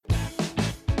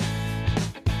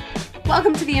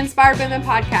Welcome to the Inspired Women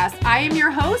Podcast. I am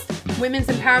your host, women's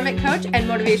empowerment coach and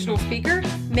motivational speaker,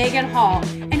 Megan Hall.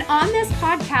 And on this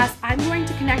podcast, I'm going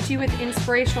to connect you with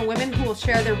inspirational women who will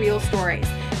share their real stories.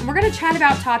 And we're going to chat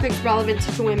about topics relevant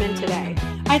to women today.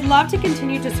 I'd love to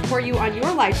continue to support you on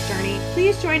your life's journey.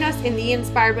 Please join us in the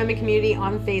Inspired Women community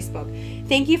on Facebook.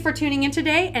 Thank you for tuning in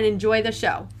today and enjoy the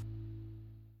show.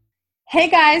 Hey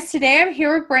guys, today I'm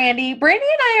here with Brandy. Brandy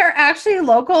and I are actually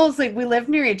locals. Like, we live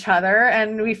near each other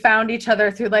and we found each other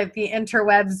through like the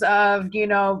interwebs of,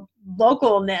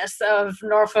 localness of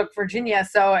Norfolk, Virginia.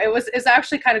 So it's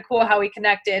actually kind of cool how we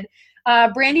connected.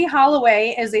 Brandy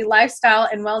Hollaway is a lifestyle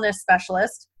and wellness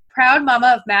specialist, proud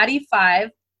mama of Maddie 5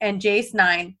 and Jace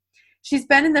 9. She's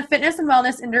been in the fitness and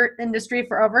wellness industry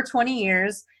for over 20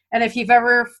 years. And if you've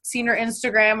ever seen her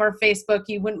Instagram or Facebook,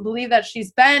 you wouldn't believe that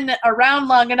she's been around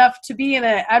long enough to be in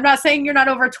it. I'm not saying you're not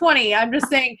over 20. I'm just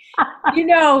saying, you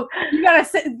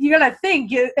gotta think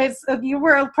you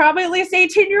were probably at least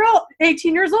 18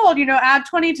 years old. Add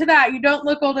 20 to that. You don't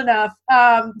look old enough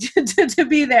to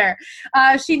be there.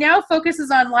 She now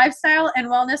focuses on lifestyle and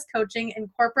wellness coaching and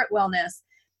corporate wellness.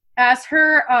 As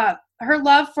her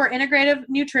love for integrative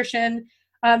nutrition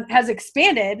has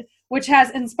expanded, which has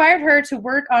inspired her to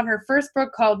work on her first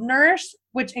book called Nourish,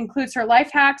 which includes her life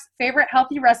hacks, favorite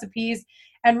healthy recipes,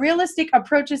 and realistic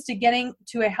approaches to getting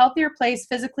to a healthier place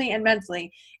physically and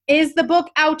mentally. Is the book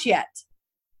out yet?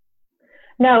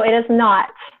 No, it is not.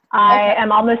 I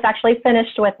am almost actually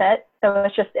finished with it. So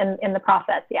it's just in the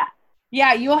process. Yeah.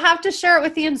 Yeah, you'll have to share it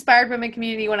with the Inspired Women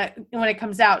community when it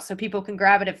comes out, so people can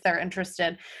grab it if they're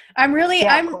interested. I'm really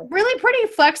pretty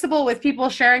flexible with people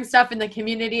sharing stuff in the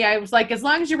community. I was like, as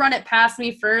long as you run it past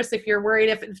me first, if you're worried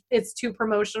if it's too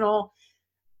promotional,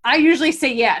 I usually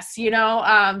say yes.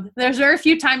 There's very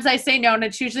few times I say no, and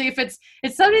it's usually if it's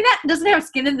somebody that doesn't have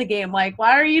skin in the game. Like,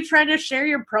 why are you trying to share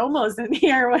your promos in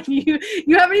here when you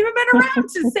haven't even been around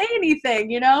to say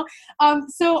anything?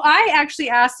 So I actually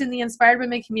asked in the Inspired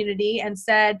Women community and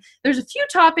said, there's a few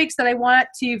topics that I want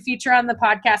to feature on the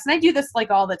podcast, and I do this like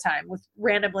all the time with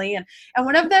randomly, and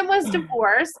one of them was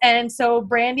divorce. And so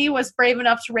Brandy was brave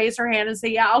enough to raise her hand and say,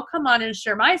 yeah, I'll come on and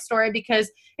share my story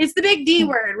because it's the big D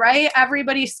word, right?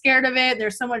 Everybody's scared of it.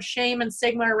 There's so much shame and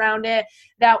stigma around it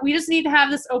that we just need to have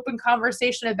this open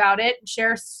conversation about it,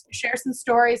 share some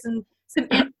stories and some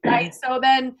insight. So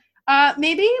then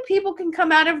maybe people can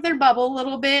come out of their bubble a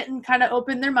little bit and kind of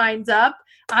open their minds up.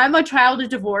 I'm a child of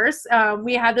divorce.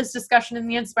 We had this discussion in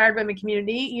the Inspired Women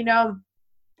community.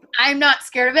 I'm not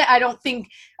scared of it. I don't think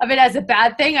of it as a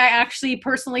bad thing. I actually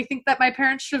personally think that my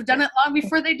parents should have done it long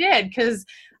before they did, because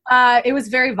it was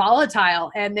very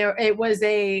volatile, and it was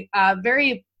a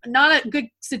very not a good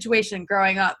situation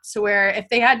growing up. So where if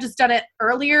they had just done it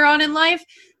earlier on in life,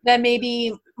 then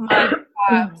maybe my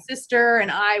sister and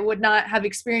I would not have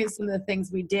experienced some of the things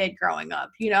we did growing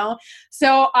up,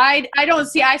 So I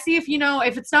see if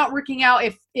it's not working out,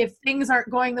 if things aren't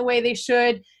going the way they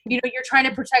should, you're trying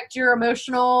to protect your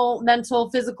emotional, mental,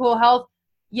 physical health.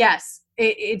 Yes,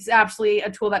 it's absolutely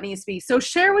a tool that needs to be. So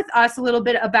share with us a little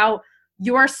bit about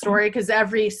your story, because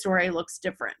every story looks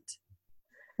different.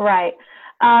 Right.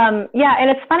 Yeah. And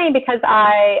it's funny because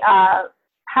I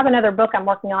have another book I'm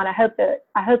working on. I hope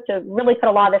to really put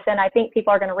a lot of this in. I think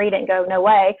people are going to read it and go, no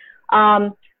way.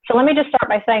 So let me just start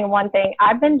by saying one thing.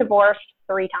 I've been divorced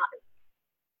 3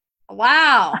 times.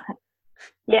 Wow.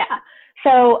 Yeah.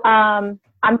 So I'm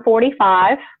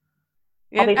 45.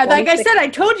 And like I said, I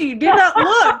told you did not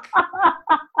look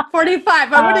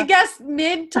 45. I would have guessed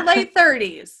mid to late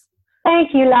 30s.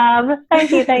 Thank you, love. Thank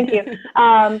you.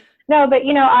 No, but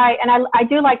I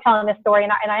do like telling this story,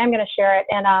 and I am going to share it.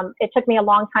 And it took me a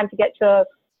long time to get to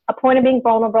a point of being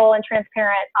vulnerable and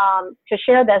transparent to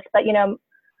share this. But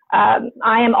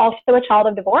I am also a child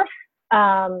of divorce.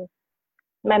 My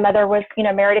mother was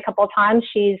married a couple of times.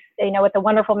 She's with a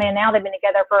wonderful man now. They've been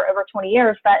together for over 20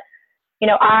 years. But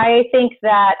I think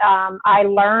that I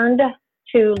learned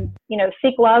to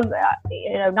seek love,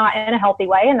 not in a healthy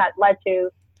way, and that led to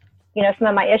some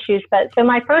of my issues. But so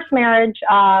my first marriage,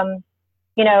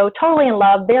 totally in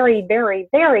love, very, very,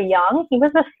 very young. He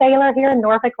was a sailor here in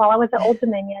Norfolk while I was at Old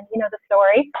Dominion. You know the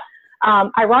story.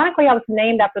 Ironically, I was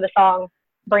named after the song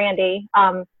Brandy.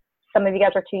 Some of you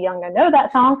guys are too young to know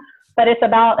that song, but it's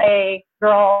about a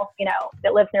girl,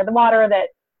 that lives near the water that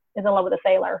is in love with a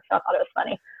sailor. So I thought it was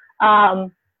funny.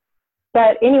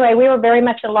 But anyway, we were very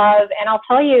much in love. And I'll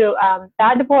tell you,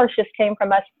 that divorce just came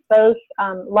from us both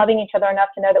loving each other enough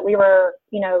to know that we were,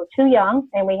 too young,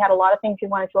 and we had a lot of things we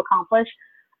wanted to accomplish.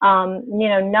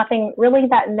 Nothing really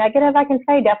that negative, I can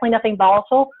say, definitely nothing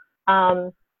volatile.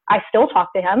 I still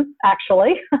talk to him,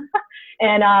 actually.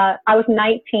 And I was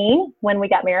 19 when we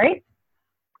got married.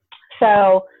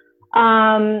 So,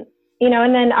 and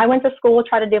then I went to school,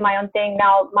 tried to do my own thing.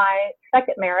 Now, my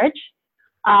second marriage,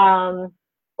 I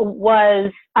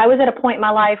was at a point in my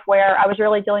life where I was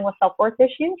really dealing with self-worth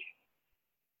issues.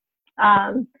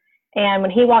 And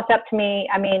when he walked up to me,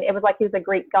 I mean, it was like he was a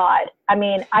Greek god. I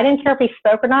mean, I didn't care if he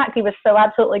spoke or not. He was so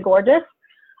absolutely gorgeous.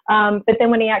 But then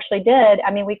when he actually did,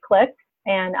 I mean, we clicked.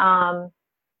 And,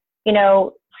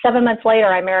 7 months later,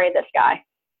 I married this guy.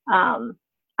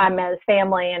 I met his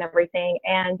family and everything.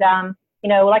 And,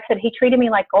 like I said, he treated me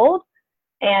like gold.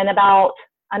 And about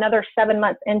another 7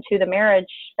 months into the marriage,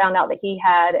 found out that he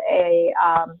had a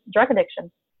drug addiction.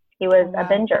 He was a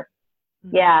binger.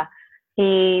 Mm-hmm. Yeah.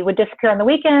 He would disappear on the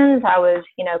weekends. I was,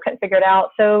 couldn't figure it out.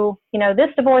 So, this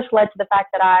divorce led to the fact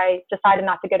that I decided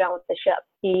not to go down with the ship.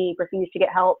 He refused to get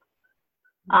help.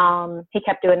 He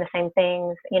kept doing the same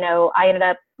things. I ended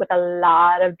up with a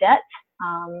lot of debt,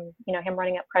 him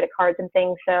running up credit cards and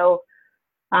things. So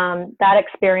that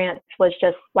experience was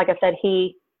just, like I said,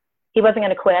 he wasn't going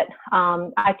to quit.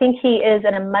 I think he is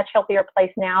in a much healthier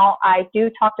place now. I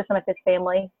do talk to some of his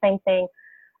family, same thing.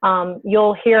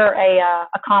 You'll hear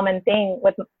a common thing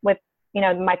with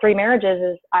my 3 marriages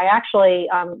is I actually,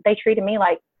 they treated me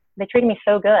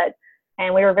so good,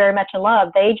 and we were very much in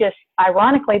love. They just,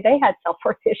 ironically, they had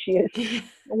self-worth issues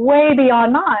way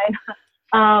beyond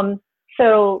mine.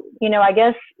 So, I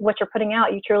guess what you're putting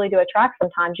out, you truly do attract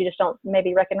sometimes. You just don't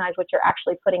maybe recognize what you're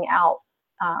actually putting out,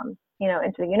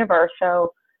 into the universe.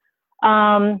 So,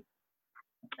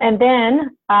 and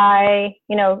then as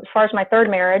far as my third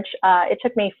marriage, it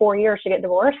took me 4 years to get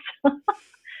divorced.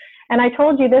 And I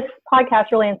told you this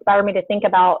podcast really inspired me to think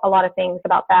about a lot of things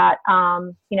about that,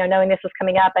 knowing this was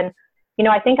coming up. And,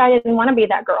 I think I didn't want to be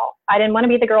that girl. I didn't want to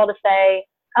be the girl to say,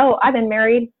 oh, I've been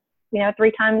married,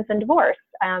 3 times and divorced.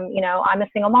 I'm a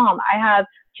single mom. I have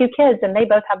 2 kids and they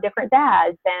both have different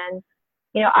dads. And,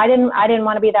 I didn't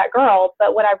want to be that girl.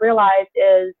 But what I realized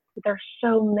is there's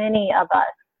so many of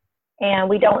us. And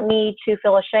we don't need to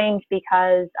feel ashamed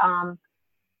because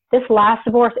this last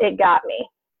divorce, it got me.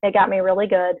 It got me really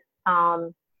good.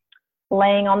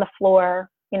 Laying on the floor,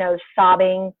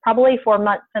 sobbing, probably for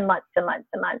months and months and months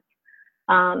and months.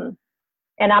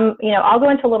 And I'll go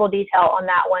into a little detail on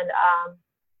that one.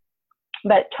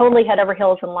 But totally head over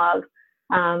heels in love.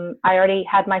 I already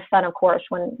had my son, of course,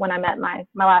 when I met my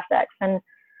last ex. And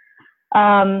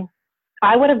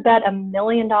I would have bet $1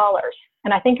 million.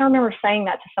 And I think I remember saying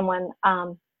that to someone,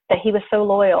 that he was so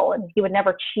loyal and he would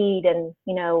never cheat. And,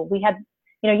 we had,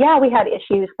 we had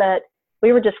issues, but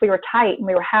we were tight and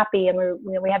we were happy and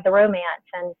we had the romance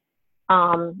and,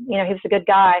 he was a good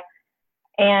guy.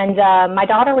 And my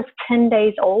daughter was 10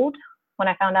 days old when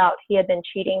I found out he had been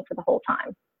cheating for the whole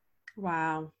time.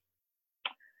 Wow.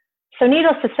 So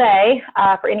needless to say,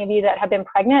 for any of you that have been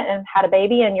pregnant and had a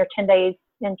baby and you're 10 days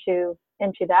into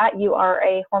that, you are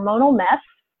a hormonal mess.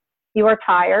 You are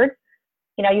tired,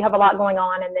 you have a lot going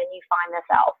on, and then you find this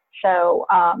out. So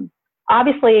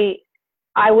obviously,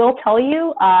 I will tell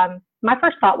you, my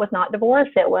first thought was not divorce.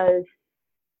 It was,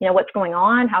 what's going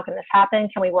on? How can this happen?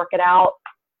 Can we work it out?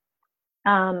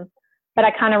 But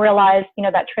I kind of realized,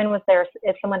 that trend was there.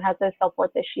 If someone has those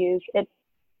self-worth issues, it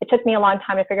took me a long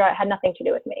time to figure out it had nothing to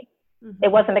do with me. Mm-hmm.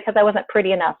 It wasn't because I wasn't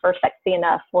pretty enough or sexy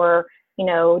enough or,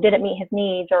 didn't meet his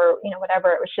needs or,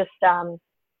 whatever. It was just,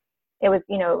 it was,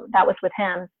 that was with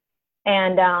him.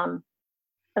 And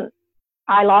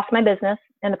I lost my business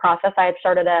in the process. I had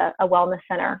started a wellness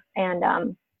center, and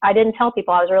I didn't tell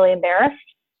people. I was really embarrassed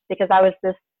because I was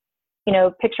this,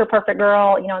 picture perfect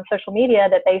girl, on social media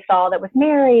that they saw that was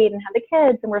married and had the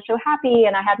kids and we're so happy.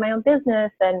 And I had my own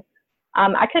business, and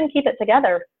I couldn't keep it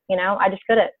together. I just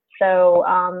couldn't. So,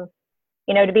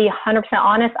 to be 100%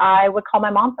 honest, I would call my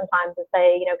mom sometimes and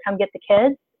say, come get the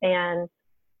kids. And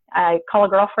I call a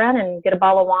girlfriend and get a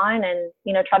bottle of wine and,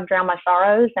 try to drown my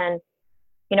sorrows. And,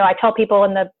 I tell people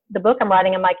in the book I'm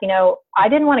writing, I'm like, I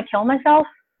didn't want to kill myself,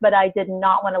 but I did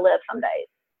not want to live some days.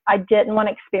 I didn't want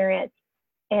to experience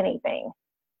anything.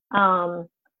 And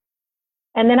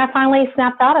then I finally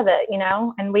snapped out of it,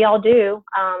 and we all do.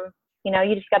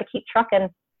 You just got to keep trucking.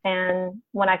 And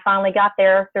when I finally got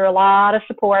there, through a lot of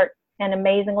support and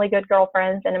amazingly good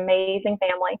girlfriends and amazing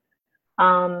family,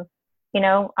 I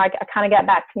kind of got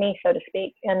back to me, so to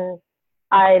speak. And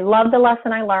I love the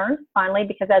lesson I learned finally,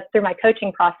 because that's through my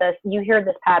coaching process. You hear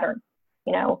this pattern,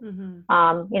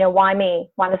 why me?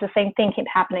 Why does the same thing keep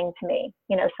happening to me?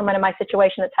 Someone in my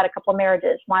situation that's had a couple of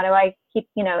marriages, why do I keep,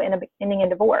 ending in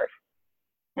divorce?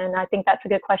 And I think that's a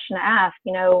good question to ask.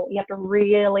 You have to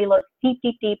really look deep,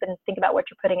 deep, deep and think about what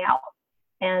you're putting out.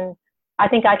 And I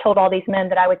think I told all these men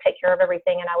that I would take care of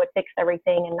everything and I would fix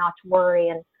everything and not to worry.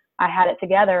 And I had it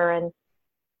together. And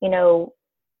you know,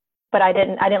 but I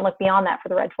didn't look beyond that for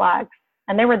the red flags,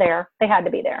 and they were there. They had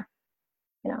to be there,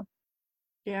 you know?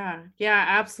 Yeah,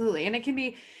 absolutely. And it can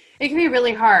be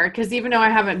really hard because even though I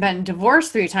haven't been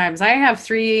divorced 3 times, I have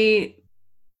 3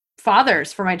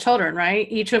 fathers for my children, right?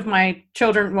 Each of my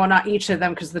children, well, not each of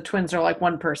them because the twins are like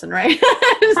one person, right?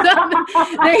 So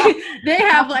they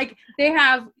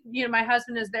have, you know, my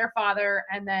husband is their father,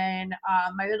 and then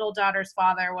my little daughter's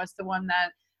father was the one that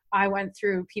I went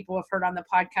through, people have heard on the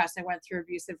podcast, I went through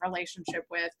abusive relationship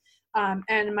with.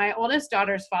 And my oldest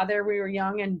daughter's father, we were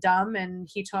young and dumb, and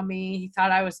he told me he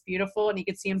thought I was beautiful and he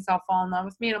could see himself fall in love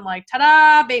with me. And I'm like,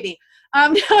 ta-da, baby.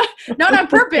 Not on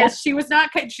purpose. Yeah.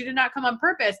 She did not come on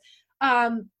purpose.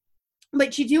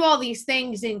 But you do all these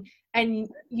things and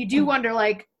you do wonder,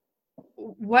 like,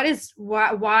 what is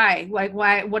wrong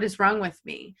with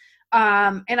me?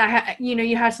 And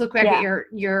you have to look back at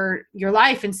your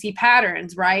life and see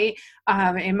patterns, right?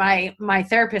 And my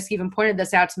therapist even pointed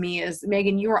this out to me is,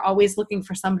 Megan, you were always looking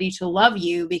for somebody to love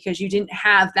you because you didn't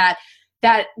have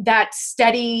that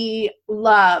steady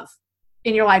love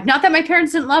in your life. Not that my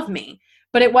parents didn't love me,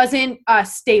 but it wasn't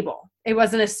stable. It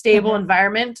wasn't a stable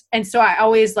environment. And so I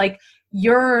always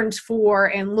yearned for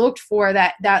and looked for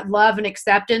that love and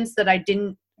acceptance that I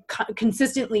didn't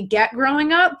consistently get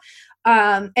growing up.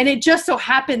 And it just so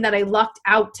happened that I lucked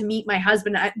out to meet my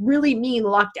husband. I really mean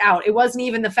lucked out. It wasn't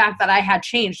even the fact that I had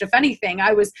changed. If anything,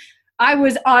 I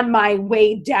was on my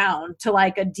way down to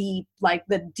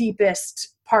the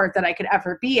deepest part that I could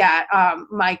ever be at,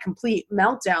 my complete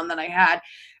meltdown that I had.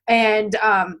 And,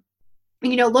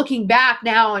 looking back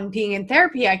now and being in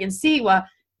therapy, I can see, well,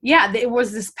 yeah, it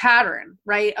was this pattern,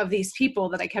 right, of these people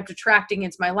that I kept attracting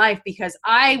into my life because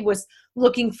I was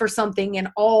looking for something in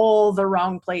all the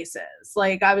wrong places.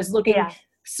 Like I was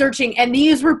searching, and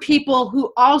these were people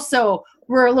who also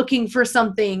were looking for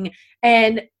something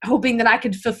and hoping that I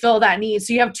could fulfill that need.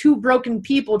 So you have 2 broken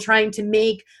people trying to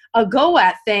make a go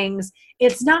at things.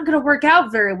 It's not going to work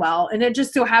out very well. And it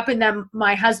just so happened that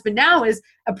my husband now is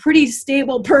a pretty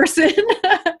stable person.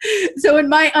 So in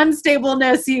my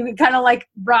unstableness, he kind of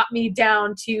brought me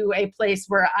down to a place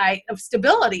of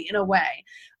stability in a way.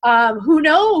 Who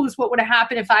knows what would have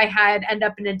happened if I had ended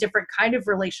up in a different kind of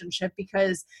relationship,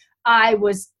 because I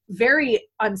was very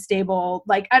unstable.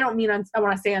 I don't mean, I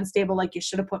want to say unstable, like you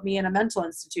should have put me in a mental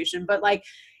institution, but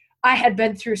I had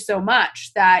been through so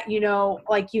much that,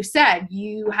 like you said,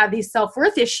 you have these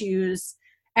self-worth issues,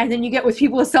 and then you get with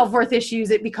people with self-worth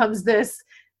issues, it becomes this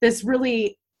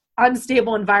really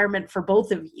unstable environment for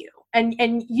both of you.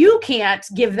 And you can't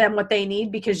give them what they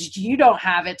need because you don't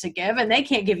have it to give, and they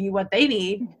can't give you what they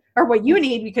need or what you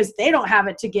need because they don't have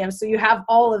it to give. So you have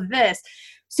all of this.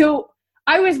 So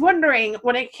I was wondering,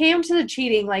 when it came to the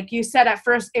cheating, like you said at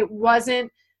first, it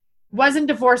wasn't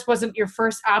divorce, wasn't your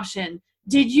first option.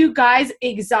 Did you guys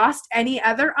exhaust any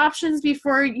other options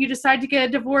before you decided to get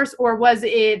a divorce, or was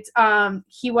it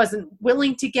he wasn't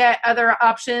willing to get other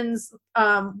options?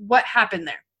 What happened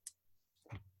there?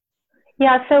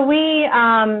 Yeah, so we,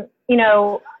 I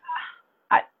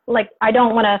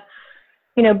don't want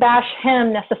to, bash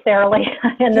him necessarily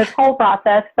in this whole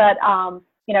process, but,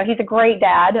 he's a great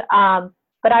dad.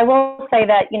 But I will say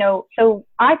that, so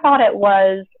I thought it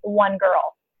was one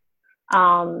girl.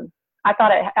 I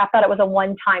thought it was a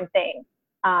one-time thing.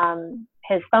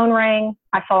 His phone rang.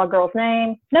 I saw a girl's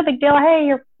name. No big deal. Hey,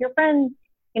 your friend,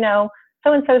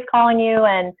 so-and-so's calling you.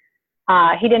 And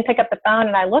he didn't pick up the phone.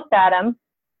 And I looked at him,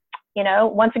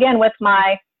 once again with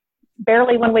my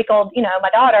barely 1-week-old, my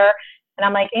daughter. And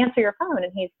I'm like, answer your phone.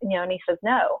 And he says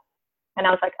no. And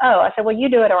I was like, oh, I said, well, you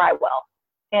do it or I will.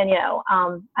 And,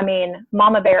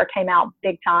 Mama Bear came out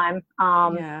big time.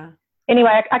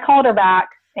 Anyway, I called her back,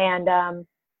 and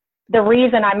the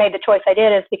reason I made the choice I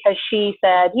did is because she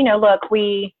said, look,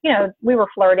 we were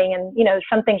flirting and,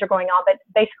 some things are going on, but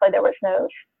basically there was no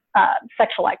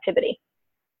sexual activity.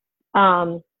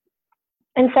 And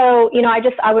so,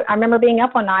 I remember being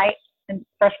up one night and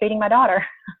breastfeeding my daughter.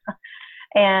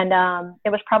 And it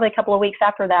was probably a couple of weeks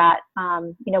after that,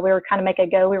 we were kind of making a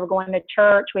go. We were going to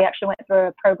church. We actually went through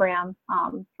a program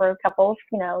for couples,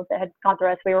 that had gone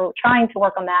through us. We were trying to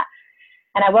work on that.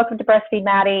 And I woke up to breastfeed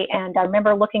Maddie, and I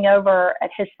remember looking over at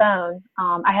his phone.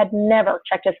 I had never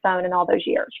checked his phone in all those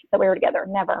years that we were together,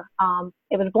 never.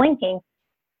 It was blinking.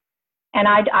 And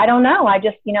I don't know. I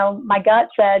just, my gut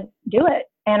said, do it.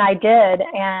 And I did.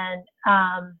 And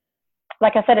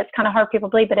like I said, it's kind of hard for people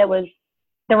to believe, but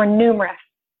there were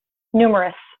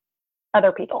numerous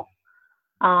other people.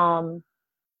 And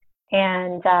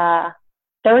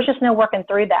there was just no working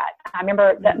through that. I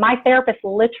remember that my therapist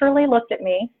literally looked at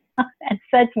me and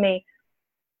said to me,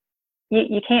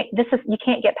 you can't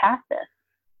get past this.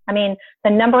 I mean, the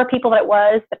number of people that it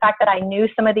was, the fact that I knew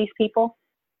some of these people,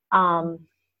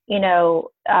 you know,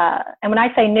 and when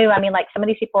I say new, I mean, like some of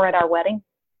these people were at our wedding.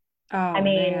 Oh, I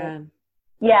mean, man.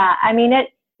 yeah, I mean,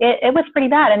 it was pretty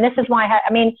bad. And this is why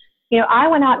I mean, you know, I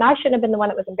went out and I shouldn't have been the one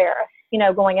that was embarrassed, you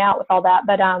know, going out with all that.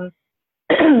 But,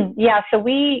 yeah, so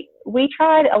we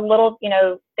tried a little, you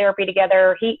know, therapy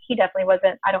together. He definitely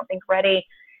wasn't, I don't think, ready.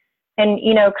 And,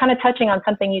 you know, kind of touching on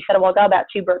something you said a while ago about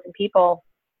two broken people,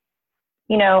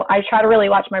 you know, I try to really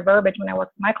watch my verbiage when I work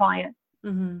with my clients,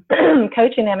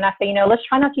 coaching them. And I say, you know, let's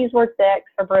try not to use the word sick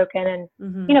or broken. And,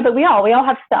 you know, but we all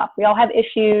have stuff. We all have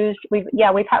issues.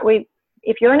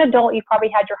 If you're an adult, you've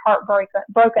probably had your heart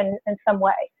broken in some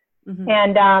way.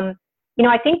 And, you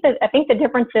know, I think the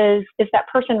difference is that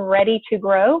person ready to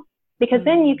grow? Because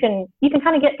then you can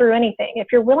kind of get through anything. If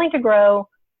you're willing to grow,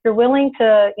 you're willing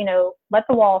to, you know, let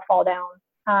the wall fall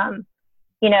down.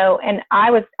 You know, and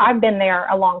I've been there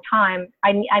a long time.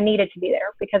 I needed to be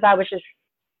there because I was just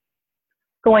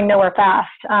going nowhere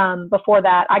fast. Before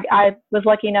that, I was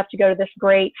lucky enough to go to this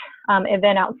great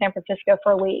event out in San Francisco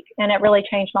for a week, and it really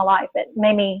changed my life. It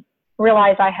made me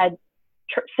realize I had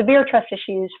severe trust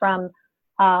issues from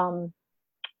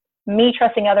me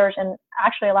trusting others and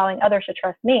actually allowing others to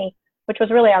trust me, which was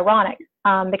really ironic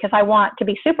because I want to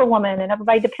be Superwoman and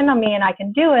everybody depend on me and I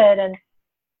can do it.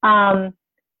 And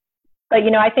but,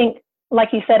 you know, I think, like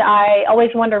you said, I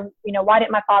always wonder, you know, why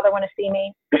didn't my father want to see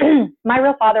me? My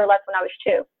real father left when I was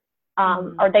 2,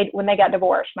 or when they got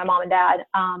divorced, my mom and dad.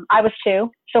 I was 2,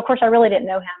 so of course I really didn't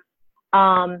know him.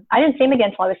 I didn't see him again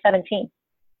until I was 17.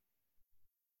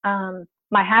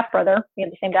 My half brother, we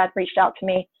had the same dad, reached out to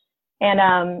me,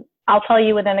 and I'll tell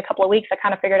you, within a couple of weeks, I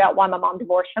kind of figured out why my mom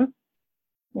divorced him.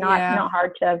 Not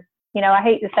hard to, you know, I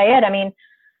hate to say it. I mean,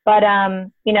 but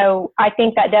you know, I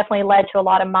think that definitely led to a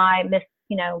lot of my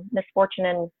misfortune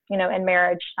in, you know, in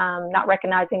marriage, not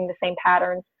recognizing the same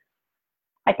patterns.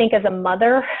 I think as a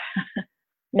mother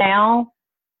now,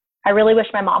 I really wish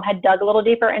my mom had dug a little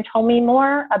deeper and told me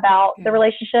more about the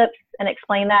relationships and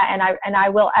explain that. And I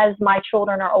will, as my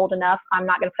children are old enough, I'm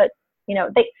not going to put, you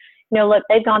know, look,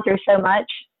 they've gone through so much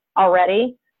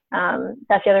already.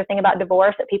 That's the other thing about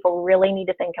divorce that people really need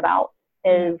to think about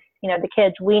is, you know, the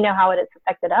kids, we know how it has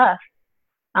affected us.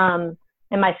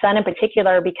 And my son in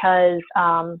particular, because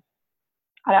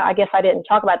I guess I didn't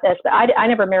talk about this, but I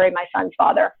never married my son's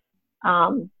father.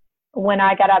 When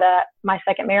I got out of my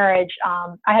second marriage,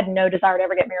 I had no desire to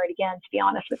ever get married again, to be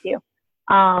honest with you.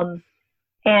 And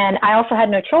I also had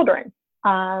no children.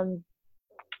 I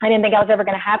didn't think I was ever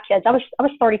going to have kids. I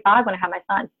was 35 when I had my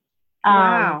son.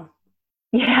 Wow.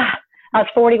 Yeah, I was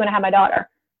 40 when I had my daughter.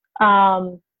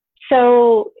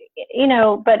 So, you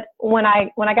know, but when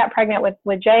I got pregnant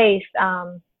with Jace,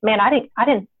 man, I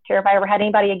didn't care if I ever had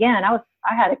anybody again.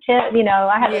 I had a kid, you know,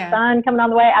 I had a son coming on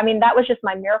the way. I mean, that was just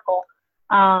my miracle.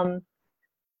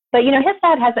 But, you know, his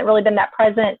dad hasn't really been that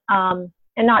present, and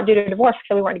not due to divorce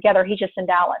because we weren't together. He's just in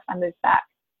Dallas. I moved back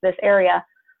to this area,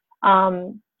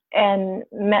 and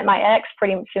met my ex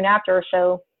pretty soon after.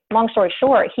 So long story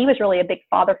short, he was really a big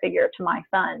father figure to my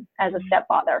son as a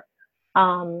stepfather.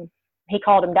 He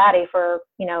called him daddy for,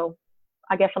 you know,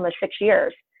 I guess almost 6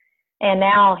 years. And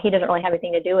now he doesn't really have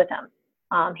anything to do with him.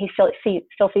 He still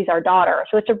sees our daughter.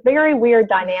 So it's a very weird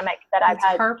dynamic that I've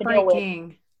had to deal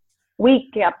with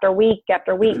week after week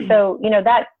after week. So, you know,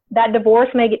 that divorce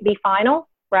may be final,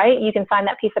 right? You can sign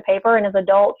that piece of paper, and as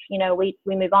adults, you know, we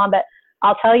move on. But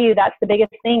I'll tell you, that's the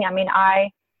biggest thing. I mean,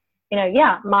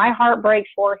 my heart breaks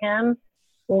for him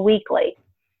weekly,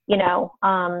 you know,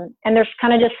 and there's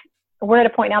kind of just, we're at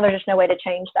a point now, there's just no way to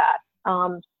change that.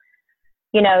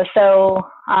 You know, so,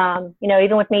 you know,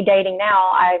 even with me dating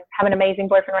now, I have an amazing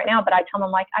boyfriend right now, but I tell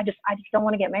him, like, I just don't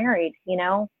want to get married. You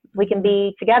know, we can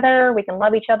be together, we can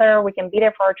love each other, we can be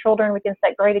there for our children, we can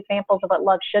set great examples of what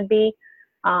love should be.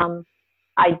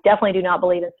 I definitely do not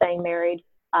believe in staying married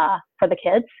for the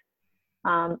kids.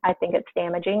 I think it's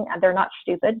damaging. They're not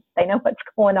stupid. They know what's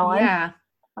going on. Yeah.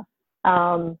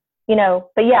 You know,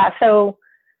 but yeah, so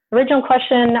original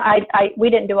question, we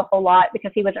didn't do a whole lot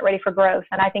because he wasn't ready for growth.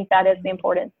 And I think that was the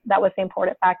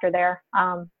important factor there.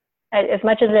 As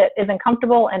much as it is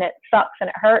uncomfortable and it sucks and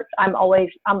it hurts, I'm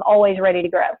always ready to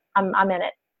grow. I'm in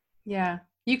it. Yeah.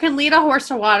 You can lead a horse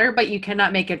to water, but you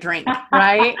cannot make it drink,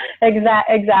 right?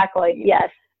 Exactly. Yes.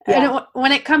 Yeah. And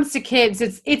when it comes to kids,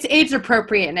 it's age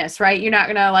appropriateness, right? You're not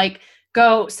going to like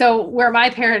go. So where my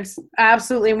parents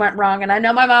absolutely went wrong, and I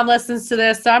know my mom listens to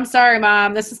this, so I'm sorry,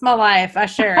 Mom, this is my life. I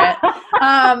share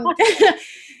it.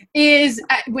 Is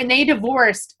when they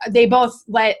divorced,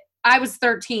 I was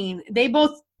 13. They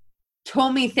both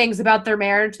told me things about their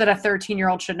marriage that a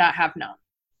 13-year-old should not have known.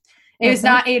 It was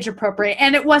not age appropriate.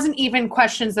 And it wasn't even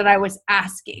questions that I was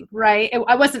asking, right?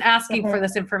 I wasn't asking for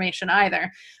this information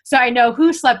either. So I know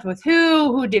who slept with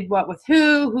who did what with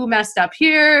who messed up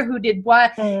here, who did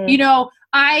what. You know,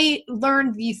 I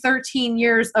learned the 13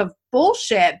 years of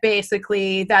bullshit,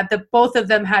 basically, that the both of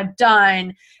them had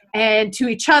done, and to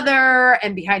each other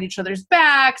and behind each other's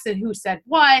backs, and who said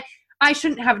what. I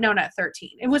shouldn't have known at 13.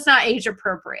 It was not age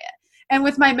appropriate. And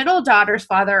with my middle daughter's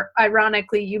father,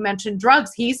 ironically, you mentioned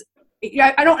drugs. He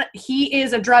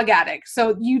is a drug addict.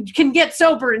 So you can get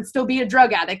sober and still be a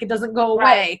drug addict. It doesn't go away.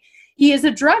 Right. He is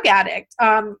a drug addict.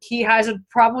 He has a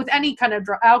problem with any kind of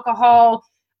alcohol,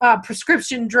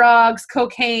 prescription drugs,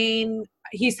 cocaine.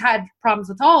 He's had problems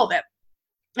with all of it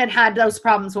and had those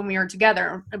problems when we were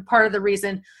together. And part of the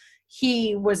reason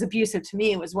he was abusive to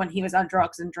me was when he was on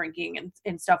drugs and drinking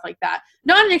and stuff like that.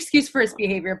 Not an excuse for his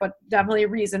behavior, but definitely a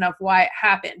reason of why it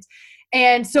happened.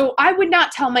 And so I would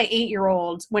not tell my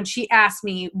 8-year-old when she asked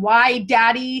me, why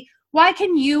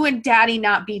can you and daddy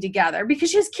not be together? Because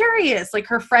she's curious, like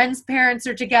her friends' parents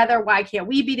are together. Why can't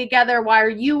we be together? Why are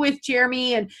you with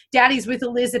Jeremy and daddy's with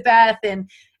Elizabeth? And,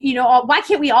 you know, why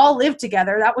can't we all live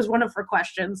together? That was one of her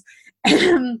questions.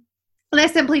 And I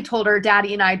simply told her,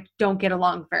 daddy and I don't get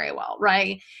along very well,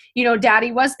 right? You know,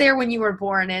 daddy was there when you were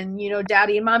born, and, you know,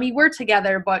 daddy and mommy were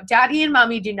together, but daddy and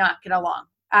mommy do not get along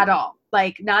at all.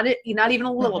 Like, not even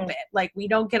a little bit. Like, we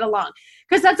don't get along.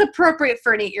 Because that's appropriate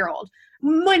for an 8-year-old.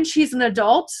 When she's an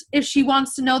adult, if she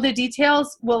wants to know the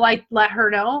details, will I let her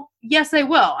know? Yes, I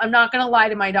will. I'm not going to lie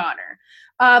to my daughter.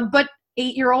 But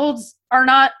 8-year-olds are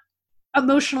not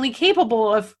emotionally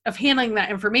capable of handling that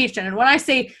information. And when I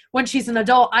say when she's an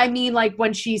adult, I mean like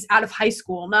when she's out of high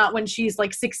school, not when she's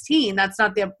like 16. That's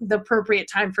not the appropriate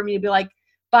time for me to be like,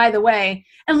 by the way,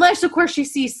 unless of course she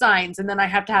sees signs, and then I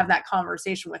have to have that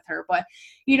conversation with her. But,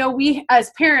 you know, we as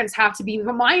parents have to be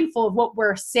mindful of what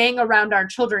we're saying around our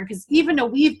children, because even though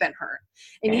we've been hurt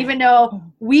and even though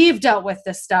we've dealt with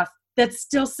this stuff, that's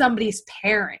still somebody's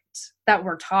parent that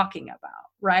we're talking about,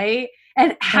 right?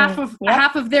 And half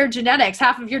of their genetics,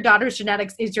 half of your daughter's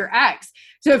genetics is your ex.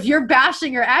 So if you're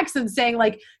bashing your ex and saying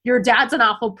like your dad's an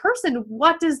awful person,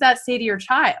 what does that say to your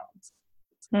child?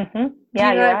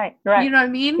 Yeah, you're right. You know what I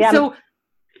mean? Yeah. So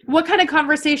what kind of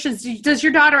conversations does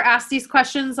your daughter ask these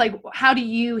questions? Like, how do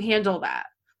you handle that?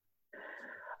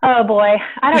 Oh boy.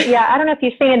 I don't know if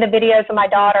you've seen the videos of my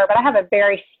daughter, but I have a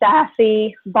very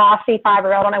sassy, bossy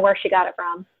 5-year-old. I don't know where she got it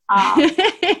from.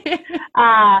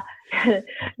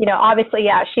 You know, obviously,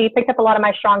 yeah, she picked up a lot of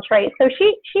my strong traits. So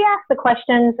she asked the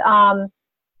questions.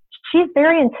 She's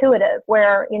very intuitive,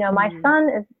 where, you know, my son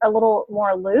is a little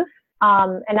more aloof.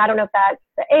 And I don't know if that's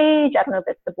the age. I don't know if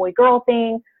it's the boy-girl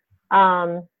thing.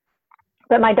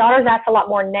 But my daughter's asked a lot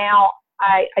more now.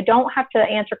 I don't have to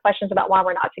answer questions about why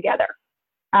we're not together.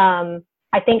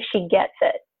 I think she gets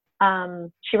it.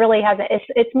 She really hasn't.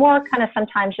 It's more kind of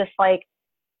sometimes just like,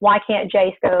 why can't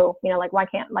Jace go, you know, like, why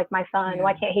can't, like my son,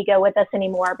 why can't he go with us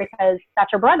anymore? Because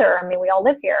that's her brother. I mean, we all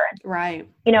live here. And, right.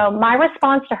 You know, my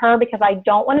response to her, because I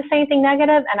don't want to say anything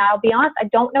negative, and I'll be honest, I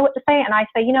don't know what to say. And I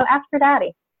say, you know, ask your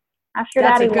daddy. Ask your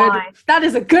daddy why. That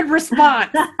is a good response.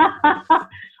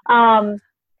 And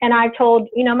I told,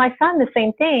 you know, my son the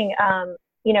same thing.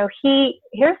 You know,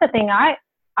 here's the thing I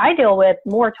deal with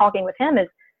more talking with him is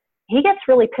he gets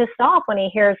really pissed off when he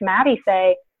hears Maddie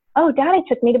say, oh, daddy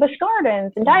took me to Busch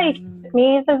Gardens, and daddy took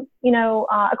me to, you know,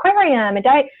 aquarium, and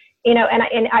daddy, you know,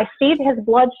 and I see his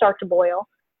blood start to boil,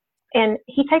 and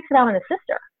he takes it out on his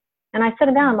sister. And I sit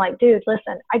him down, I'm like, dude,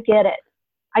 listen, I get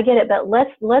it, but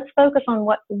let's focus on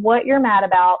what you're mad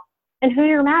about and who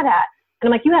you're mad at. And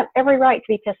I'm like, you have every right to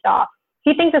be pissed off.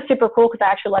 He thinks it's super cool because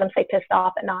I actually let him say pissed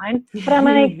off at 9. But I'm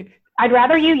like, I'd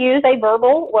rather you use a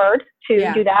verbal word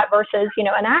to do that versus, you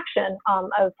know, an action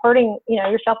of hurting, you know,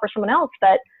 yourself or someone else.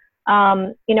 But,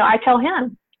 you know, I tell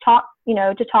him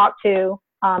to talk to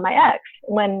my ex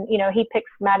when, you know, he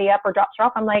picks Maddie up or drops her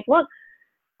off. I'm like, look,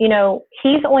 you know,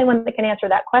 he's the only one that can answer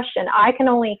that question. I can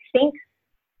only think,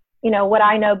 you know, what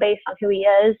I know based on who he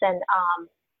is. And,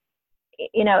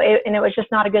 you know, it was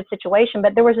just not a good situation,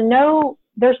 but there's no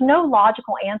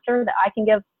logical answer that I can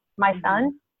give my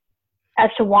son as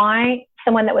to why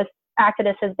someone that was acted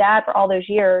as his dad for all those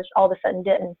years, all of a sudden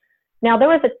didn't. Now there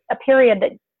was a period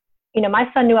that, you know, my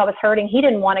son knew I was hurting. He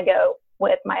didn't want to go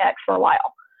with my ex for a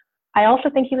while. I also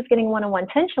think he was getting one-on-one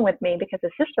tension with me because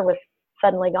his sister was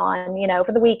suddenly gone, you know,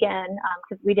 for the weekend,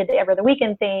 because we did the every other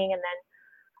weekend thing. And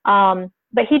then,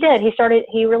 but he did,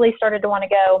 he really started to want to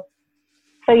go.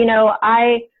 So, you know,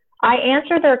 I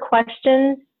answer their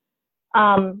questions,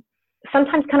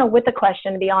 sometimes kind of with a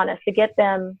question, to be honest, to get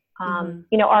them,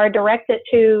 you know, or direct it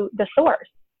to the source.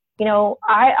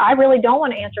 I really don't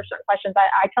want to answer certain questions.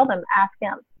 I tell them, ask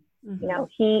him.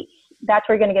 That's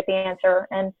where you're going to get the answer.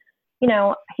 And,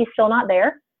 he's still not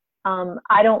there.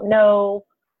 I don't know,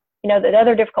 the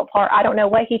other difficult part, I don't know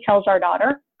what he tells our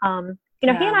daughter. He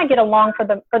and I get along for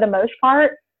the most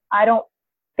part. I don't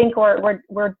think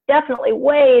we're definitely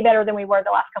way better than we were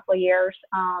the last couple of years.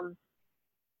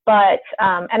 But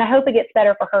and I hope it gets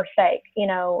better for her sake.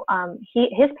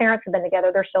 His parents have been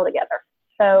together. They're still together.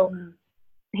 So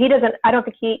I don't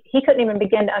think he couldn't even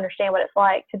begin to understand what it's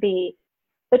like to be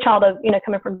the child of,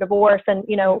 coming from divorce and,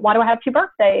 why do I have 2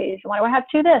 birthdays? Why do I have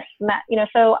 2 this and that?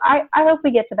 So I hope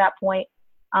we get to that point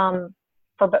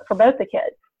for both the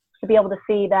kids to be able to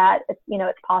see that,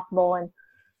 it's possible and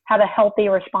have a healthy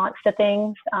response to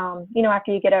things,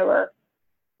 after you get over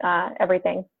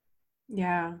everything.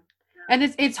 Yeah. And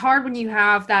it's hard when you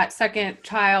have that second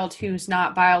child who's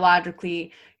not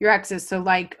biologically your ex's. So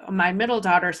like my middle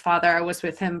daughter's father, I was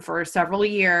with him for several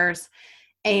years.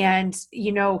 And,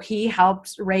 he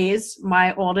helped raise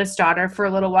my oldest daughter for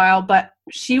a little while, but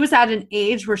she was at an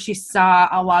age where she saw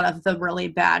a lot of the really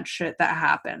bad shit that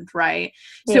happened, right?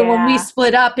 So when we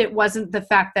split up, it wasn't the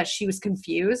fact that she was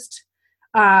confused.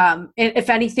 If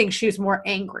anything, she was more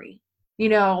angry,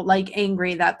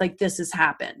 angry that like this has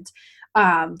happened.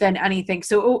 Than anything.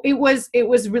 So it was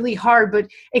really hard, but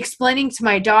explaining to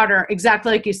my daughter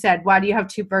exactly like you said, why do you have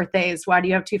 2 birthdays? Why do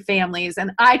you have 2 families?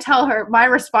 And I tell her, my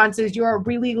response is, you're a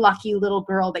really lucky little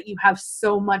girl that you have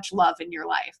so much love in your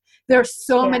life. There's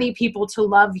so many people to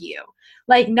love you.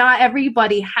 Like not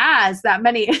everybody has that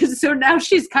many. So now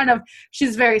she's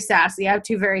very sassy. I have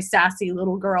 2 very sassy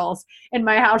little girls in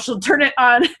my house. She'll turn it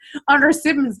on her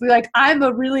siblings, be like, I'm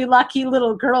a really lucky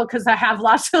little girl because I have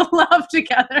lots of love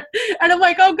together. And I'm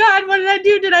like, oh God, what did I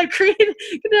do? Did I create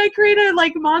a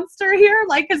like monster here?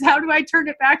 Like, cause how do I turn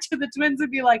it back to the twins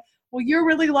and be like, well, you're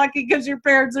really lucky because your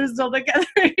parents are still together.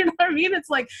 You know what I mean? It's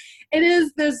like, it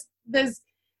is this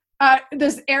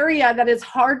area that is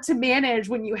hard to manage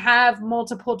when you have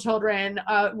multiple children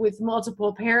with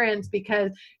multiple parents,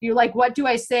 because you're like, what do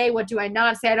I say? What do I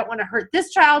not say? I don't want to hurt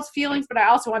this child's feelings, but I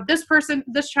also want this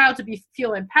child to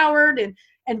feel empowered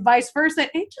and vice versa.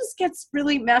 It just gets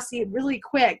really messy really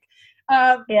quick.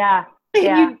 And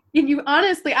you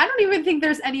honestly, I don't even think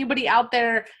there's anybody out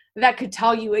there that could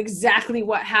tell you exactly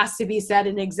what has to be said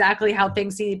and exactly how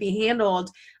things need to be handled.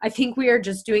 I think we are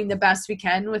just doing the best we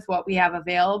can with what we have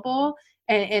available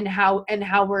and how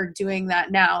we're doing that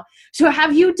now. So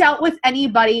have you dealt with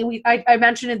anybody? I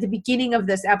mentioned at the beginning of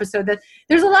this episode that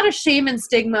there's a lot of shame and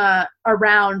stigma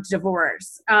around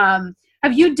divorce.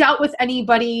 Have you dealt with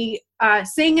anybody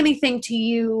saying anything to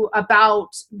you about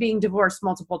being divorced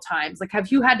multiple times? Like,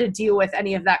 have you had to deal with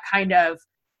any of that kind of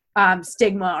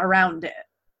stigma around it?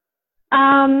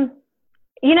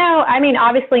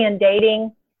 Obviously in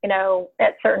dating,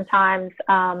 at certain times,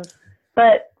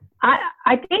 but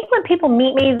I think when people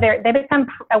meet me, they become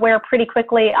aware pretty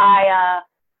quickly. As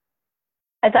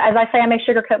I say, I may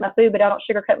sugarcoat my food, but I don't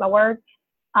sugarcoat my words.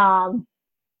 I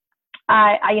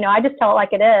just tell it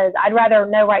like it is. I'd rather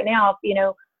know right now,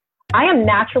 I am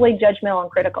naturally judgmental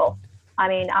and critical. I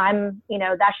mean,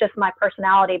 that's just my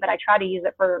personality, but I try to use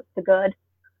it for the good.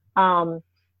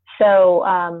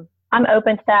 I'm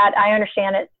open to that. I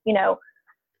understand it.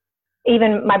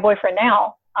 Even my boyfriend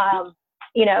now,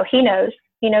 he knows,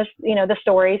 the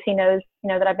stories. He knows,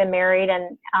 that I've been married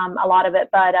and a lot of it.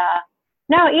 But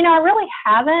no, I really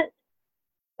haven't.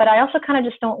 But I also kind of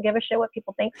just don't give a shit what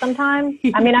people think sometimes.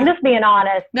 I mean, I'm just being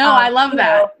honest. No, I love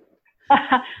that.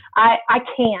 I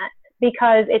can't,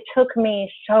 because it took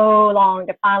me so long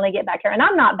to finally get back here. And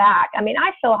I'm not back. I mean,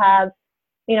 I still have,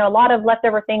 a lot of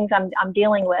leftover things I'm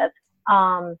dealing with.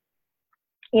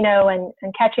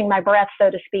 And catching my breath, so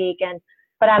to speak.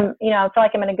 But I feel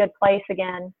like I'm in a good place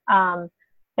again. And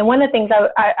one of the things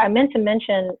I meant to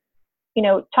mention,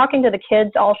 talking to the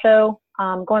kids also,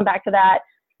 going back to that,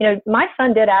 my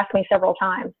son did ask me several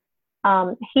times.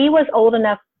 He was old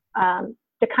enough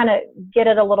to kind of get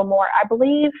it a little more. I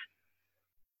believe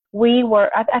I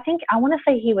want to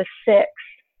say he was 6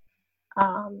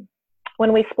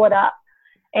 when we split up.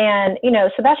 And,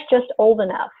 so that's just old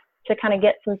enough to kind of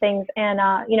get some things. And,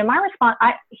 my response,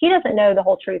 he doesn't know the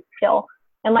whole truth still.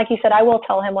 And like you said, I will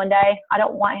tell him one day. I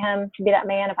don't want him to be that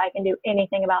man if I can do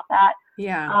anything about that.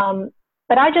 Yeah.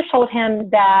 But I just told him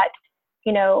that,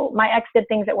 my ex did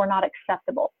things that were not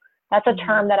acceptable. That's a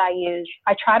term that I use.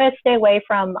 I try to stay away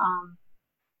from,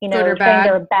 saying they're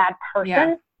a bad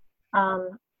person. Yeah.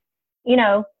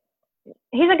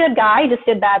 He's a good guy. He just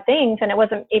did bad things, and it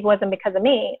wasn't because of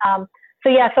me.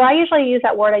 So I usually use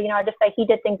that word. I just say he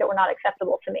did things that were not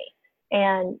acceptable to me.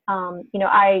 And,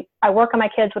 I work on my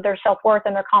kids with their self-worth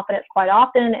and their confidence quite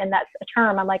often. And that's a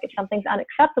term. I'm like, if something's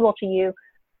unacceptable to you,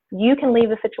 you can leave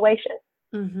the situation.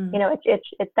 Mm-hmm.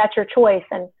 It's that's your choice.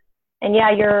 And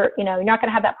yeah, you're not going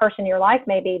to have that person in your life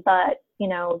maybe, but, do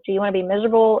you want to be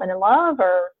miserable and in love,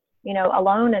 or,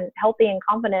 alone and healthy and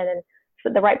confident, and so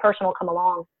the right person will come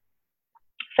along.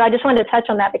 So I just wanted to touch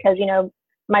on that because,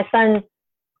 my son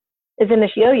is in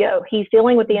this yo-yo. He's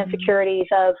dealing with the insecurities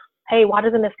of, hey, why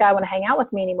doesn't this guy want to hang out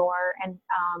with me anymore? And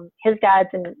his dad's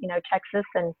in, Texas.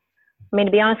 And I mean,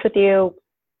 to be honest with you,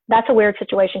 that's a weird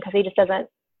situation because he just doesn't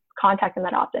contact him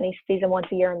that often. He sees him once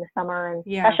a year in the summer. And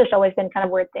that's just always been kind of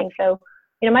a weird thing. So,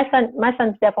 my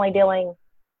son's definitely dealing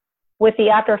with the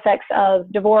after effects of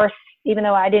divorce, even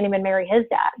though I didn't even marry his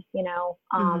dad,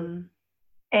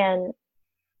 and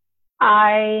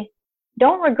I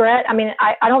don't regret. I mean,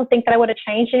 I don't think that I would have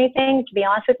changed anything, to be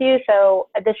honest with you. So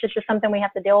this is just something we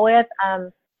have to deal with. I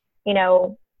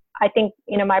think,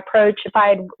 my approach, if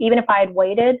I had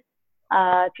waited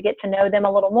to get to know them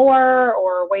a little more,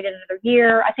 or waited another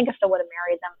year, I think I still would have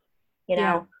married them,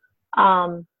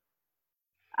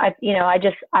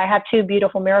 I have two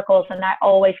beautiful miracles, and I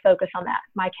always focus on that.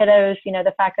 My kiddos,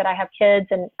 the fact that I have kids,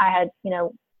 and I had,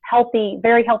 healthy,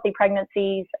 very healthy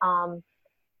pregnancies,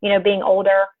 being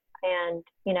older, and,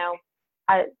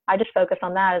 I just focus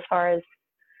on that as far as,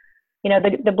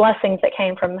 the blessings that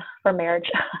came from marriage.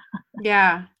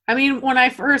 Yeah. I mean, when I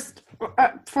first,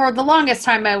 for the longest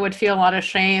time, I would feel a lot of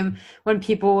shame when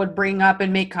people would bring up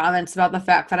and make comments about the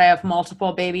fact that I have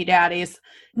multiple baby daddies.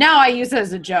 Now I use it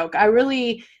as a joke. I've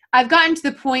gotten to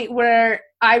the point where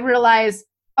I realize,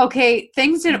 okay,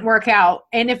 things didn't work out.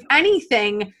 And if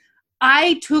anything,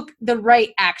 I took the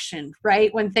right action,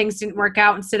 right? When things didn't work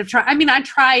out, instead of trying. I mean, I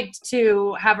tried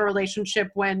to have a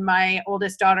relationship when my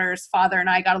oldest daughter's father and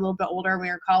I got a little bit older when we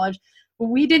were in college.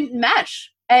 We didn't mesh,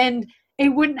 and it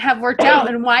wouldn't have worked out.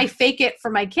 And why fake it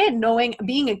for my kid,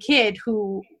 being a kid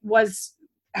who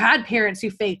had parents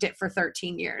who faked it for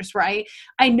 13 years, right?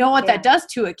 I know what that does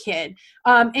to a kid.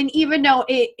 And even though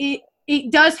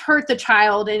it does hurt the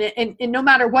child, and no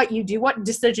matter what you do, what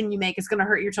decision you make is going to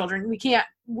hurt your children.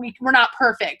 We're not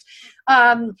perfect.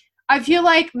 I feel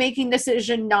like making the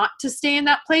decision not to stay in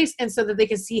that place, and so that they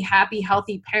can see happy,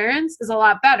 healthy parents, is a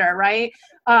lot better, right?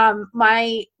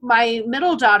 My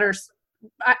middle daughter's,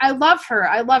 I love her.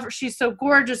 I love her. She's so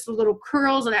gorgeous, the little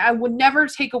curls, and I would never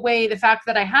take away the fact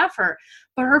that I have her.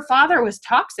 But her father was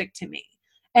toxic to me,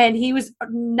 and he did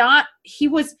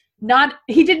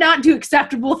not do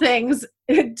acceptable things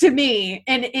to me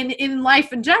and in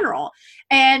life in general.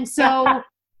 And so,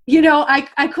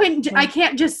 I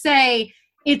can't just say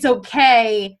it's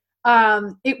okay.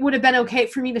 It would have been okay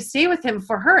for me to stay with him.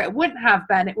 For her, it wouldn't have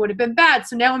been. It would have been bad.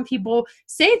 So now when people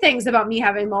say things about me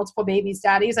having multiple babies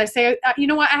daddies, I say, you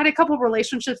know what? I had a couple of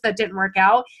relationships that didn't work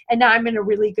out, and now I'm in a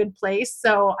really good place.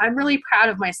 So I'm really proud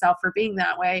of myself for being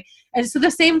that way. And so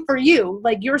the same for you.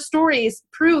 Like, your stories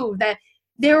prove that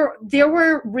there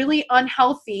were really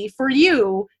unhealthy for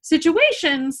you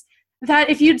situations that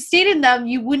if you'd stayed in them,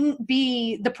 you wouldn't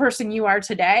be the person you are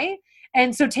today.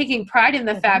 And so taking pride in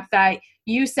the fact that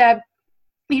you said,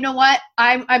 you know what,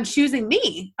 I'm choosing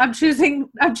me. I'm choosing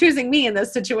me in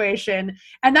this situation.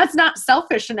 And that's not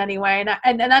selfish in any way.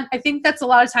 And I think that's a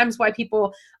lot of times why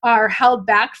people are held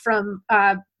back from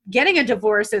getting a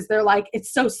divorce, is they're like,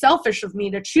 it's so selfish of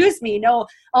me to choose me. No,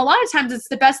 a lot of times it's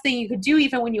the best thing you could do,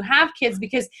 even when you have kids,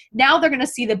 because now they're going to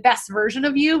see the best version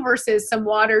of you versus some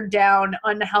watered down,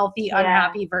 unhealthy,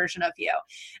 unhappy version of you.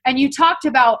 And you talked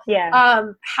about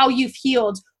how you've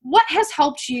healed. What has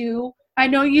helped you? I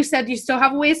know you said you still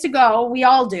have a ways to go. We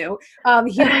all do.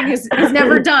 Healing is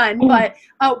never done. But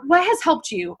what has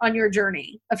helped you on your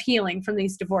journey of healing from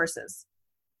these divorces?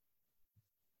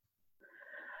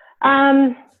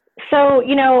 So,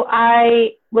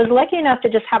 I was lucky enough to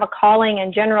just have a calling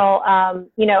in general.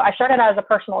 I started out as a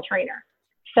personal trainer.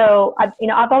 So,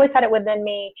 I've always had it within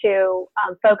me to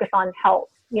focus on health.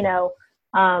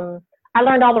 I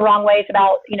learned all the wrong ways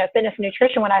about, fitness and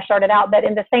nutrition when I started out. But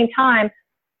in the same time,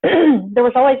 there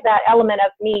was always that element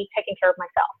of me taking care of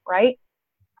myself, right?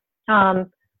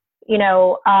 And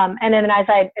then as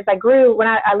I grew, when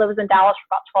I lived in Dallas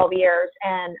for about 12 years,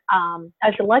 and I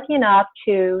was lucky enough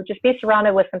to just be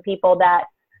surrounded with some people that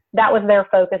was their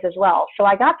focus as well. So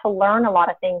I got to learn a lot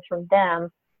of things from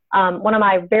them. One of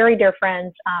my very dear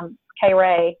friends, Kay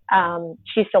Ray,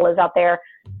 she still lives out there.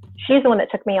 She's the one that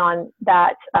took me on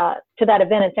to that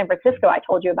event in San Francisco I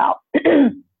told you about.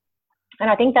 And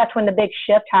I think that's when the big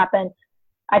shift happened.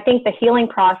 I think the healing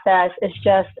process is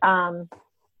just,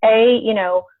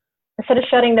 instead of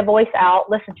shutting the voice out,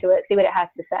 listen to it, see what it has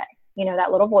to say.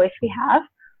 That little voice we have,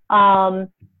 And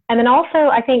then also,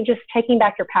 I think just taking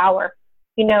back your power,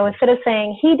 instead of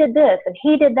saying he did this and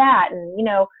he did that, and,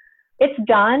 it's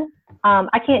done.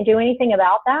 I can't do anything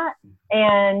about that.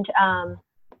 And, I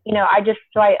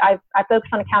focus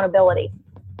on accountability.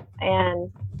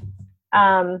 And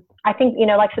I think,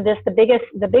 like, so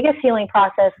the biggest healing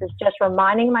process is just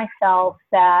reminding myself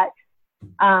that,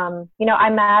 I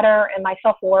matter, and my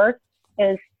self-worth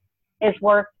is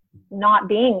worth not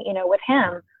being, with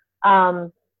him.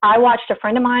 I watched a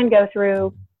friend of mine go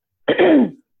through,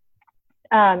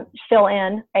 still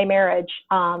in a marriage.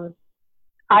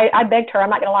 I begged her, I'm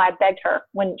not going to lie, I begged her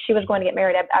when she was going to get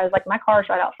married. I was like, my car's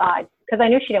right outside, because I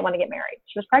knew she didn't want to get married.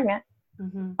 She was pregnant.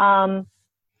 Mm-hmm.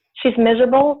 She's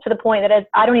miserable to the point that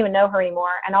I don't even know her anymore.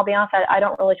 And I'll be honest, I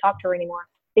don't really talk to her anymore,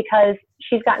 because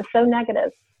she's gotten so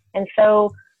negative. And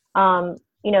so, for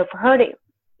her to,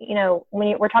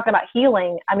 when we're talking about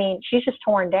healing, I mean, she's just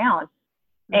torn down.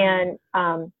 And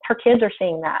her kids are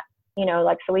seeing that,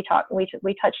 so we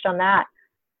touched on that.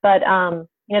 But,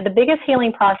 the biggest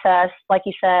healing process, like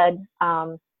you said,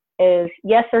 is,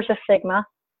 yes, there's a stigma,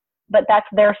 but that's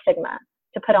their stigma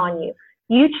to put on you.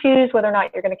 You choose whether or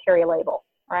not you're going to carry a label,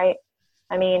 right?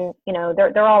 I mean,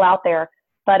 they're all out there.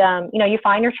 But, you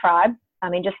find your tribe. I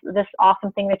mean, just this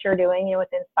awesome thing that you're doing, with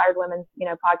the Inspired Women's,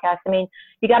 podcast. I mean,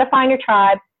 you got to find your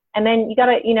tribe. And then you got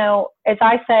to, as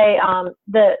I say,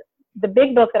 the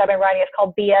big book that I've been writing is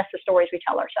called BS, The Stories We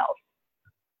Tell Ourselves.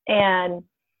 And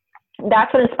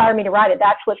that's what inspired me to write it.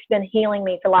 That's what's been healing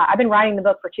me for life. I've been writing the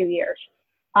book for 2 years.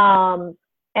 And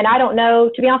I don't know,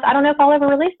 to be honest, I don't know if I'll ever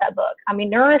release that book. I mean,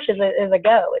 Nourish is a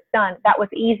go. It's done. That was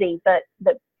easy. But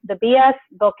the BS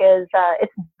book is,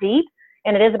 it's deep,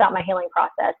 and it is about my healing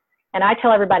process. And I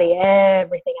tell everybody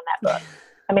everything in that book.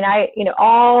 I mean,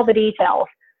 all the details,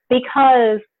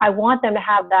 because I want them to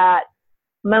have that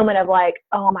moment of like,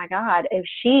 oh my God, if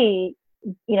she,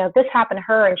 if this happened to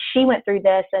her and she went through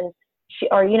this, and she,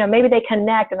 or, maybe they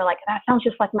connect and they're like, that sounds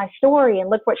just like my story, and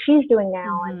look what she's doing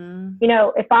now. And,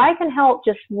 if I can help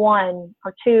just 1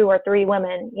 or 2 or 3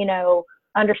 women,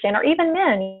 understand, or even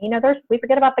men, we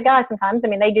forget about the guys sometimes. I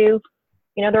mean, they do,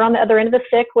 they're on the other end of the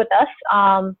stick with us.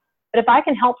 But if I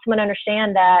can help someone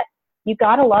understand that you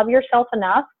got to love yourself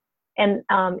enough, and,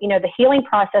 the healing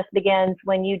process begins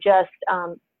when you just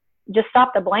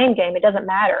stop the blame game. It doesn't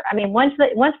matter. I mean, once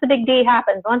the big D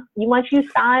happens, once you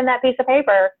sign that piece of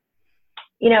paper,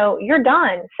 you're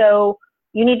done. So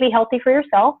you need to be healthy for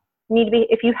yourself. You need to be,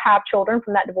 if you have children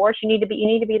from that divorce, you need to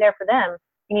be there for them.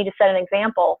 You need to set an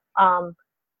example,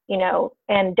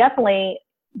 and definitely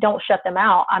don't shut them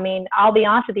out. I mean, I'll be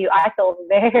honest with you, I feel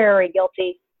very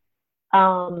guilty,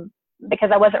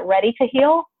 because I wasn't ready to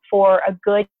heal for a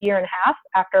good 1.5 years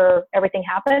after everything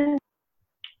happened.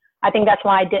 I think that's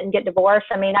why I didn't get divorced.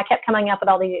 I mean, I kept coming up with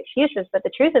all these excuses, but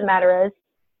the truth of the matter is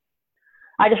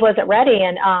I just wasn't ready.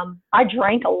 And I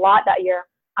drank a lot that year.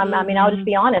 I mean, I'll just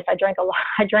be honest. I drank a lot.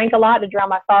 I drank a lot to drown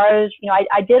my sorrows.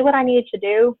 I did what I needed to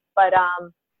do, but,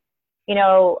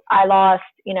 I lost,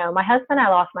 my husband. I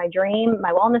lost my dream,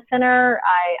 my wellness center.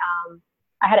 I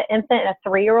had an infant and a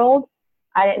 3-year-old.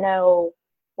 I didn't know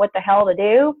what the hell to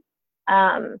do.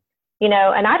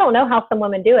 And I don't know how some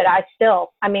women do it.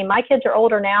 I mean, my kids are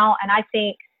older now, and I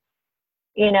think,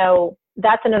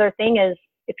 that's another thing is,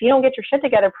 if you don't get your shit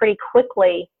together pretty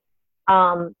quickly,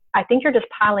 I think you're just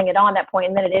piling it on at that point,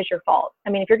 and then it is your fault. I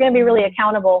mean, if you're going to be really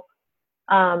accountable,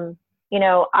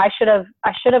 I should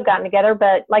have gotten together,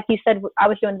 but like you said, I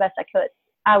was doing the best I could.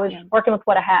 I was working with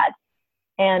what I had,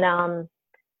 and,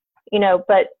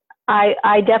 but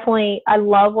I definitely, I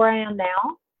love where I am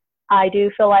now. I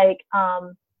do feel like,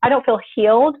 I don't feel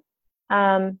healed,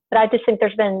 but I just think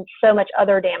there's been so much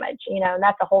other damage, and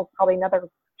that's a whole, probably another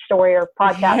story or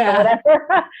podcast or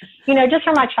whatever, just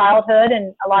from my childhood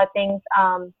and a lot of things.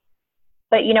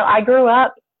 But, I grew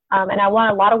up, and I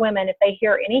want a lot of women, if they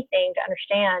hear anything, to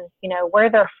understand, where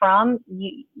they're from.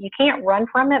 You can't run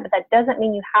from it, but that doesn't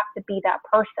mean you have to be that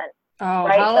person. Oh,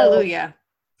 right? Hallelujah.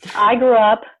 So I grew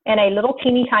up in a little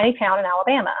teeny tiny town in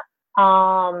Alabama.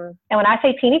 And when I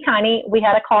say teeny tiny, we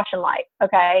had a caution light.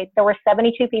 Okay. There were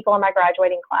 72 people in my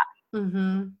graduating class.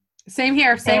 Mm-hmm. Same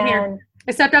here,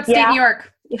 except upstate New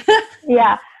York.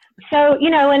 Yeah. So,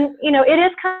 it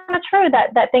is kind of true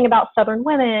that thing about Southern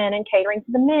women and catering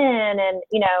to the men, and,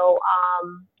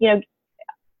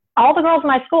 all the girls in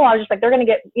my school, I was just like, they're going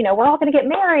to get, we're all going to get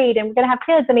married and we're going to have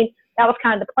kids. I mean, that was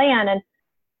kind of the plan. And,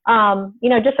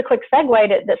 just a quick segue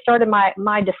that started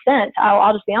my descent.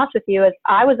 I'll just be honest with you, is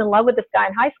I was in love with this guy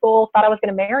in high school, thought I was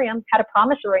going to marry him, had a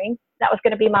promise ring. That was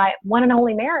going to be my one and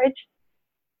only marriage.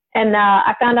 And,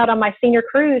 I found out on my senior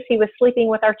cruise, he was sleeping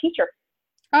with our teacher.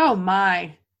 Oh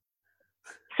my.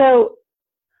 So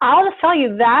I'll just tell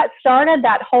you that started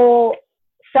that whole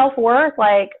self-worth,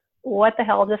 like, what the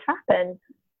hell just happened?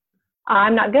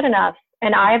 I'm not good enough.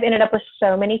 And I've ended up with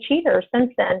so many cheaters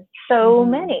since then, so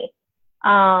many.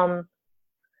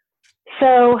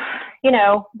 So,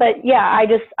 but yeah,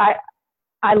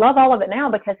 I love all of it now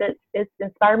because it's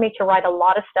inspired me to write a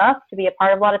lot of stuff, to be a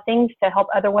part of a lot of things, to help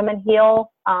other women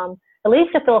heal, at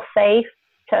least to feel safe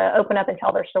to open up and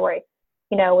tell their story,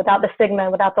 without the stigma,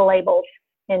 without the labels,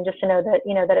 and just to know that,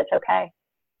 that it's okay.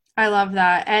 I love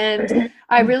that. And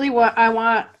I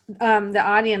want the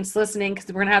audience listening, because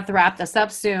we're going to have to wrap this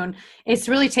up soon, is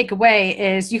to really take away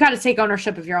is you got to take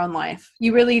ownership of your own life.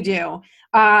 You really do.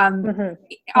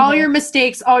 All your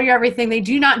mistakes, all your everything, they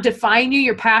do not define you.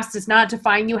 Your past does not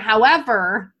define you.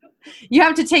 However, you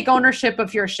have to take ownership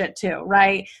of your shit too,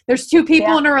 right? There's two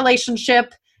people in a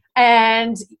relationship,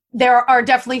 and there are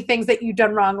definitely things that you've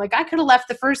done wrong. Like, I could have left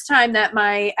the first time that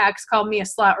my ex called me a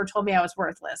slut or told me I was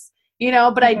worthless,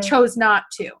 but I chose not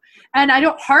to. And I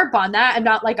don't harp on that. I'm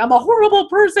not like, I'm a horrible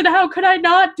person. How could I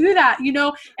not do that?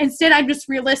 Instead, I'm just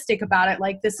realistic about it.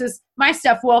 Like, this is my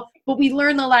stuff. Well, but we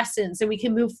learn the lessons and we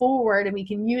can move forward and we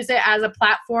can use it as a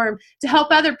platform to help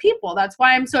other people. That's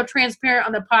why I'm so transparent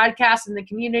on the podcast and the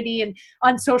community and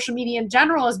on social media in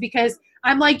general, is because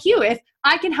I'm like you. If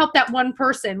I can help that one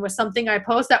person with something I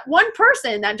post, that one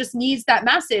person that just needs that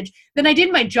message, then I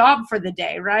did my job for the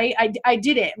day, right? I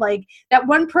did it. Like, that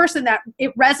one person that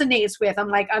it resonates with, I'm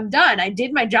like, I'm done. I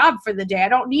did my job for the day. I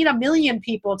don't need a million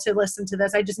people to listen to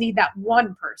this. I just need that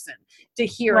one person to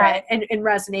hear it and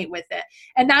resonate with it.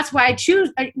 And that's why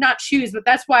but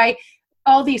that's why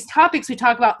all these topics we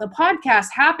talk about in the podcast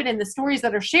happen in the stories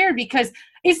that are shared, because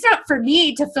it's not for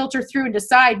me to filter through and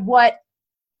decide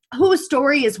whose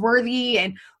story is worthy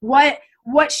and what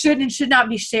should and should not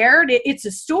be shared. It's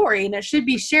a story, and it should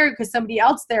be shared because somebody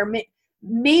else there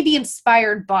may be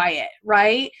inspired by it,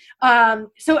 right?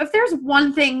 So if there's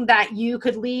one thing that you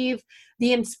could leave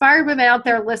the inspired women out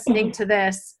there listening to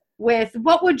this with,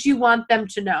 what would you want them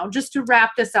to know, just to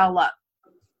wrap this all up?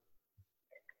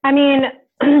 I mean,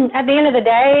 at the end of the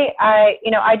day,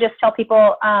 I just tell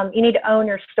people, you need to own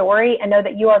your story and know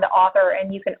that you are the author,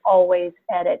 and you can always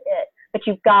edit it. But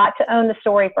you've got to own the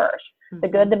story first, the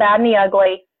good, the bad, and the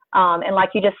ugly. And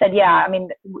like you just said,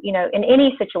 in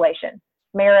any situation,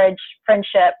 marriage,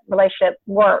 friendship, relationship,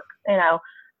 work, there's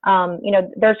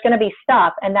going to be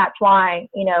stuff. And that's why,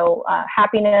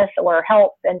 happiness or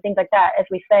health and things like that, as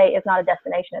we say, is not a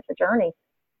destination, it's a journey.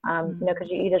 Because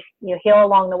you heal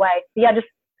along the way. So yeah, just,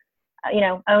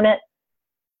 own it.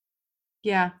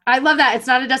 Yeah, I love that. It's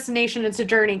not a destination, it's a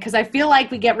journey. Because I feel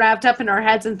like we get wrapped up in our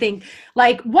heads and think,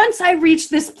 like, once I reach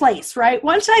this place, right?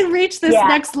 Once I reach this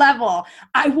next level,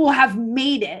 I will have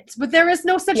made it. But there is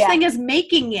no such thing as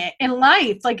making it in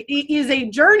life. Like, it is a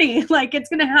journey. Like, it's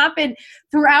going to happen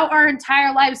throughout our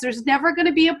entire lives. There's never going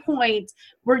to be a point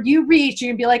where you reach, you're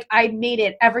going to be like, I made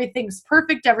it. Everything's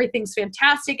perfect. Everything's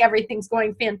fantastic. Everything's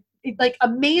going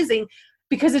amazing.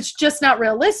 Because it's just not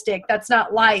realistic. That's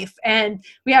not life. And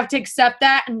we have to accept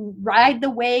that and ride the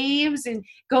waves and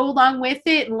go along with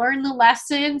it and learn the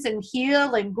lessons and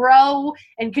heal and grow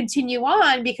and continue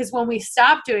on. Because when we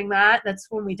stop doing that, that's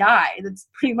when we die. That's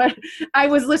pretty much, I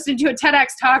was listening to a TEDx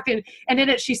talk and in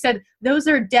it, she said, those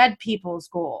are dead people's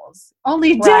goals.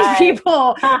 Only dead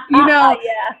people,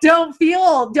 don't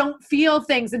feel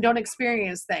things and don't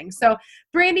experience things. So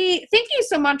Brandy, thank you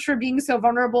so much for being so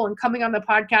vulnerable and coming on the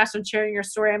podcast and sharing your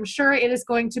story. I'm sure it is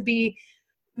going to be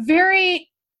very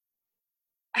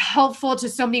helpful to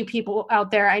so many people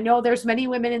out there. I know there's many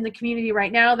women in the community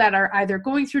right now that are either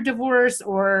going through divorce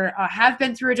or have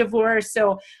been through a divorce.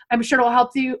 So I'm sure it'll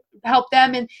help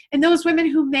them and those women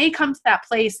who may come to that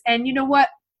place. And you know what?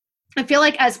 I feel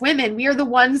like as women, we are the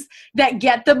ones that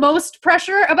get the most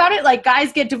pressure about it. Like,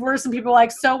 guys get divorced and people are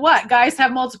like, so what? Guys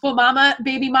have multiple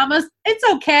baby mamas. It's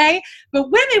okay. But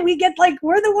women,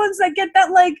 we're the ones that get that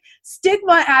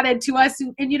stigma added to us,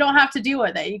 and you don't have to deal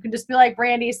with it. You can just be like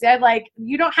Brandy said,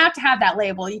 you don't have to have that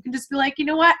label. You can just be like, you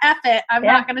know what? F it. I'm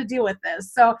not going to deal with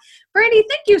this. So Brandy,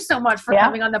 thank you so much for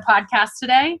coming on the podcast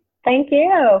today. Thank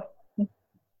you.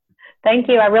 Thank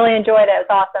you. I really enjoyed it. It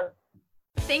was awesome.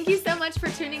 Thank you so much for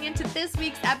tuning into this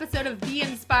week's episode of the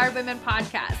Inspired Women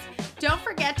Podcast. Don't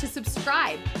forget to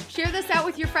subscribe, share this out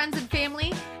with your friends and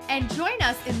family, and join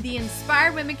us in the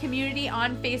Inspired Women community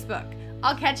on Facebook.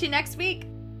 I'll catch you next week.